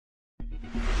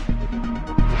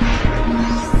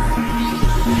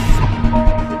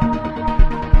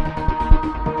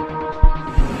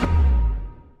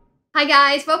Hi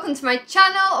guys, welcome to my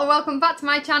channel or welcome back to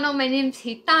my channel. My name's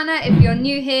Hitana. If you're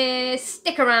new here,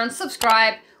 stick around,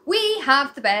 subscribe. We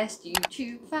have the best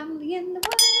YouTube family in the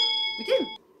world. We do.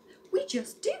 We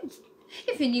just do.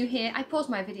 If you're new here, I pause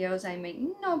my videos. I make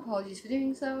no apologies for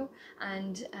doing so.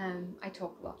 And I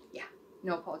talk a lot. Yeah,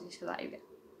 no apologies for that either.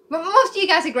 But most of you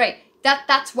guys are great.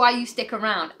 That's why you stick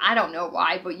around. I don't know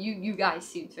why, but you guys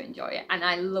seem to enjoy it. And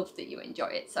I love that you enjoy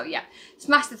it. So yeah,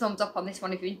 smash the thumbs up on this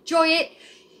one if you enjoy it.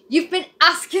 You've been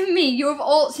asking me, you have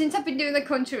all, since I've been doing the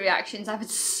country reactions, I've had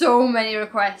so many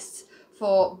requests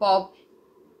for Bob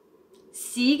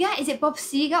Seger. Is it Bob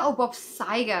Seger or Bob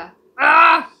Seger?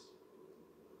 Ah!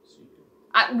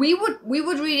 We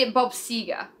would read it Bob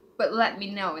Seger, but let me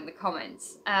know in the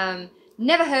comments.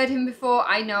 Never heard him before.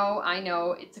 I know,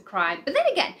 it's a crime. But then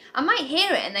again, I might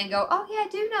hear it and then go, oh yeah, I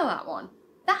do know that one.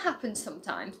 That happens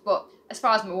sometimes, but as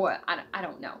far as my work, I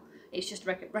don't know. It's just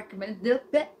recommended.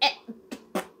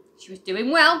 She was doing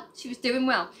well. She was doing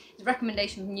well. It's a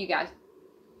recommendation from you guys.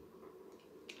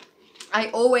 I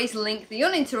always link the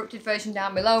uninterrupted version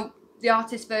down below. The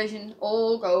artist version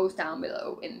all goes down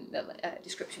below in the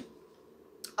description.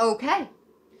 Okay,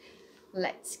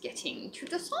 let's get into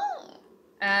the song.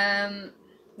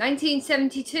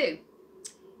 1972.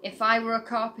 If I Were a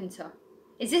Carpenter.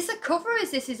 Is this a cover or is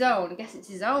this his own? I guess it's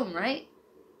his own, right?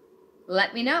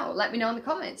 Let me know. Let me know in the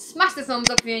comments. Smash the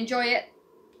thumbs up if you enjoy it.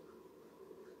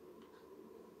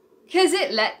 Because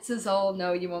it lets us all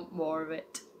know you want more of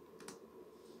it.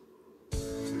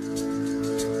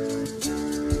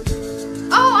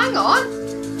 Oh, hang on.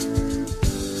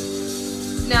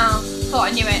 No, thought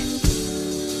I knew it.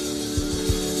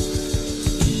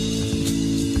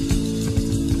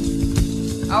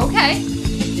 Okay,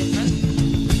 different.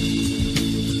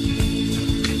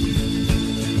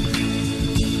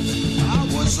 I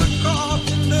was a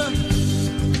carpenter.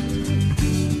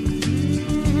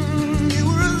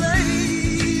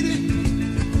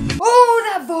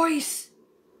 Voice.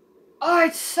 Oh,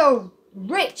 it's so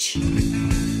rich. Would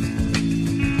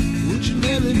you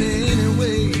marry me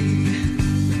anyway?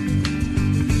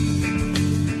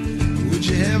 Would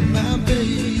you have my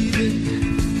baby?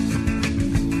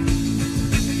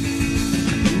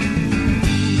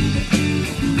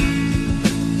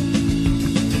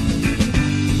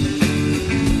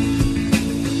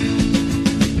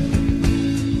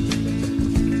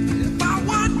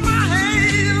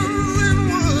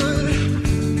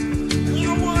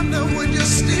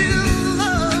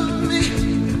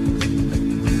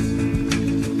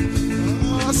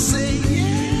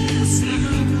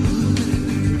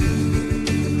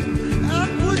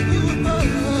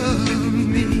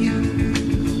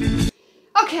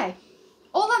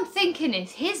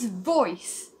 Is his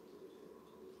voice.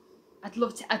 I'd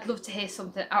love to hear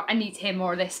something. I need to hear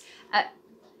more of this.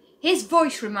 His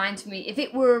voice reminds me, if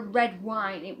it were red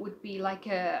wine, it would be like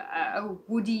a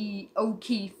woody,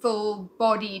 oaky,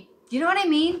 full-bodied. Do you know what I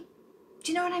mean?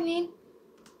 Do you know what I mean?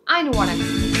 I know what I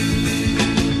mean.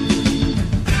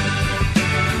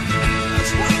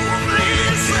 That's what I want to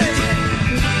hear say.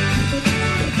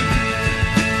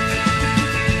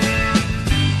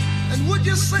 And would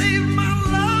you save my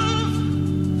life?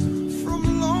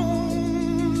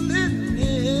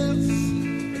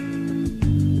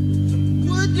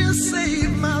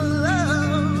 Save my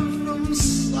love from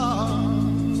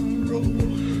sorrow.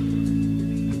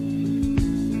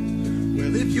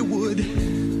 Well, if you would,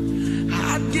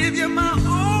 I'd give you my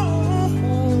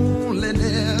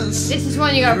loneliness. This is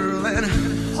when you go,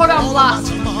 put on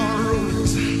blast.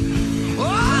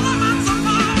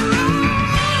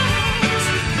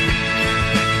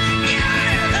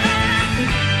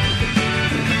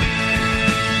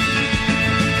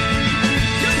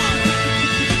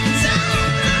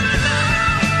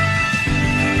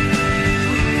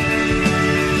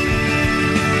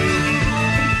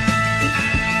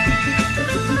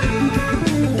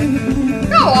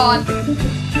 Go on.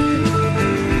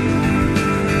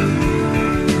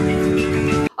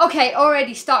 Okay,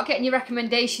 already start getting your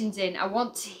recommendations in. I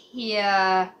want to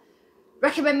hear.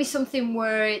 Recommend me something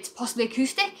where it's possibly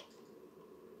acoustic.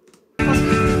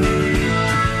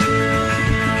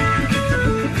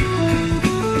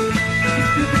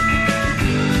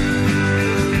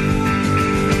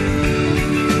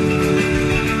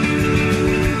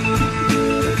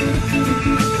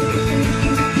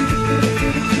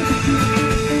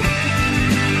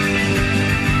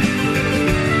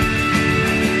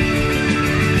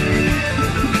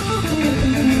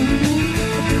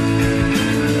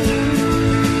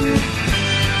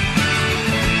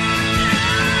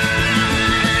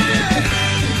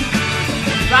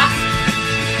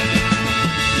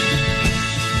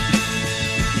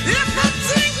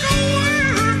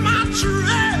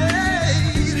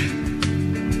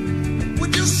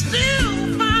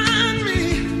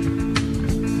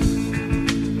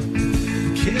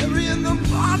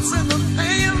 hearts and the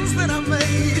plans that I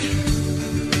made.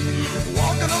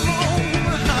 Walking along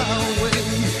the highway,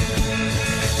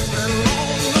 that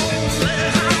long, lonely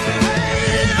highway.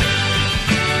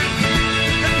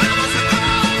 And I was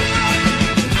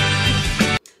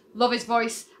alone. Love his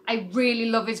voice. I really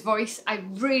love his voice. I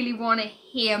really want to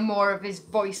hear more of his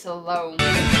voice alone.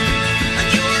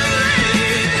 And you were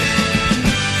ready.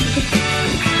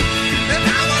 And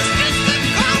I was just a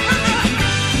governor.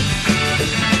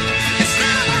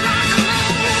 Instead of a rock and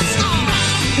roll star.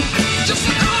 Just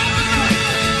a governor.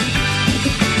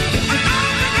 A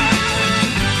governor.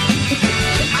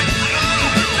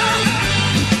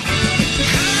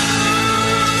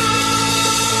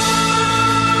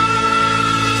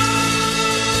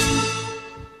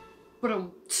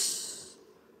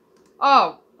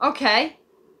 Oh, okay.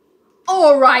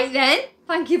 All right then.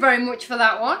 Thank you very much for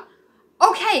that one.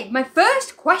 Okay, my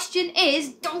first question is,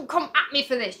 don't come at me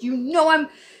for this. You know I'm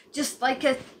just like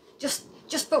just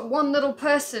but one little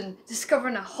person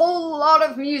discovering a whole lot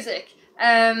of music.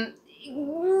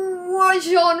 What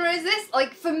genre is this?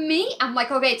 Like for me, I'm like,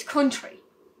 okay, it's country.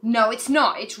 No, it's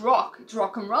not. It's rock. It's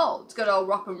rock and roll. It's good old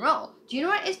rock and roll. Do you know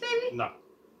what it is, baby? No.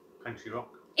 Country rock.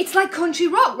 It's like country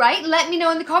rock, right? Let me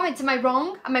know in the comments. Am I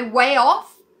wrong? Am I way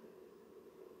off?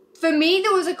 For me,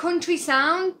 there was a country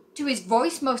sound to his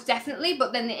voice, most definitely,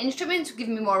 but then the instruments were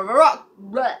giving me more of a rock.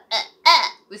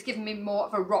 Was giving me more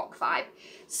of a rock vibe.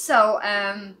 So,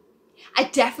 I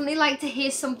definitely like to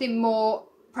hear something more,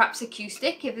 perhaps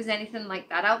acoustic, if there's anything like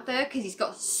that out there, because he's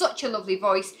got such a lovely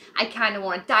voice. I kind of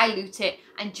want to dilute it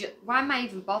and why am I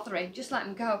even bothering? Just let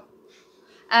him go.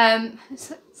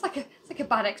 It's like a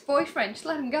bad ex-boyfriend. Just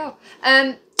let him go.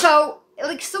 So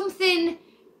like something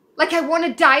like I want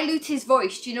to dilute his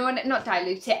voice. Do you know? Not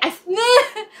dilute it.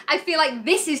 I feel like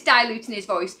this is diluting his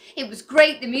voice. It was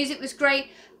great. The music was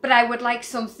great, but I would like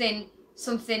something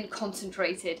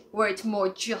concentrated where it's more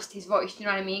just his voice. Do you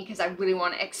know what I mean? Because I really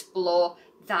want to explore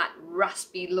that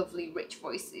raspy, lovely, rich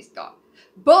voice that he's got.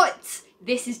 But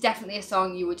this is definitely a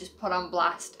song you would just put on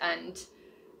blast and,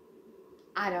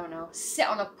 I don't know, sit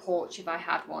on a porch if I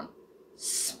had one.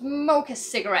 Smoke a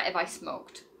cigarette if I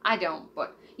smoked. I don't,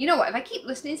 but you know what? If I keep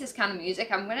listening to this kind of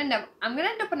music, I'm gonna end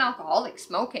up an alcoholic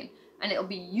smoking, and it'll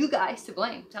be you guys to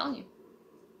blame. I'm telling you.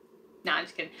 Nah, I'm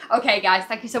just kidding. Okay, guys,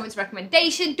 thank you so much for the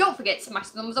recommendation. Don't forget to smash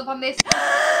the thumbs up on this.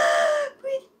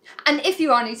 And if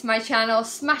you are new to my channel,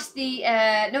 smash the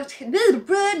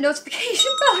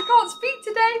notification bell. I can't speak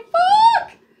today.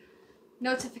 Fuck!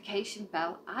 Notification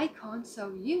bell icon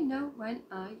so you know when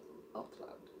I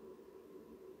upload.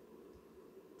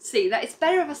 See, that it's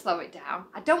better if I slow it down.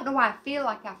 I don't know why I feel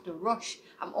like I have to rush.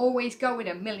 I'm always going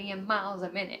a million miles a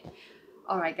minute.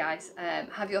 Alright guys,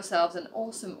 have yourselves an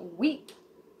awesome week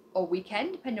or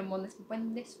weekend, depending on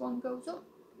when this one goes up.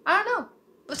 I don't know.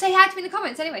 But say hi to me in the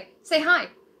comments anyway. Say hi.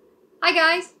 Hi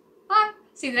guys. Bye.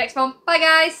 See you in the next one. Bye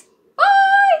guys. Bye.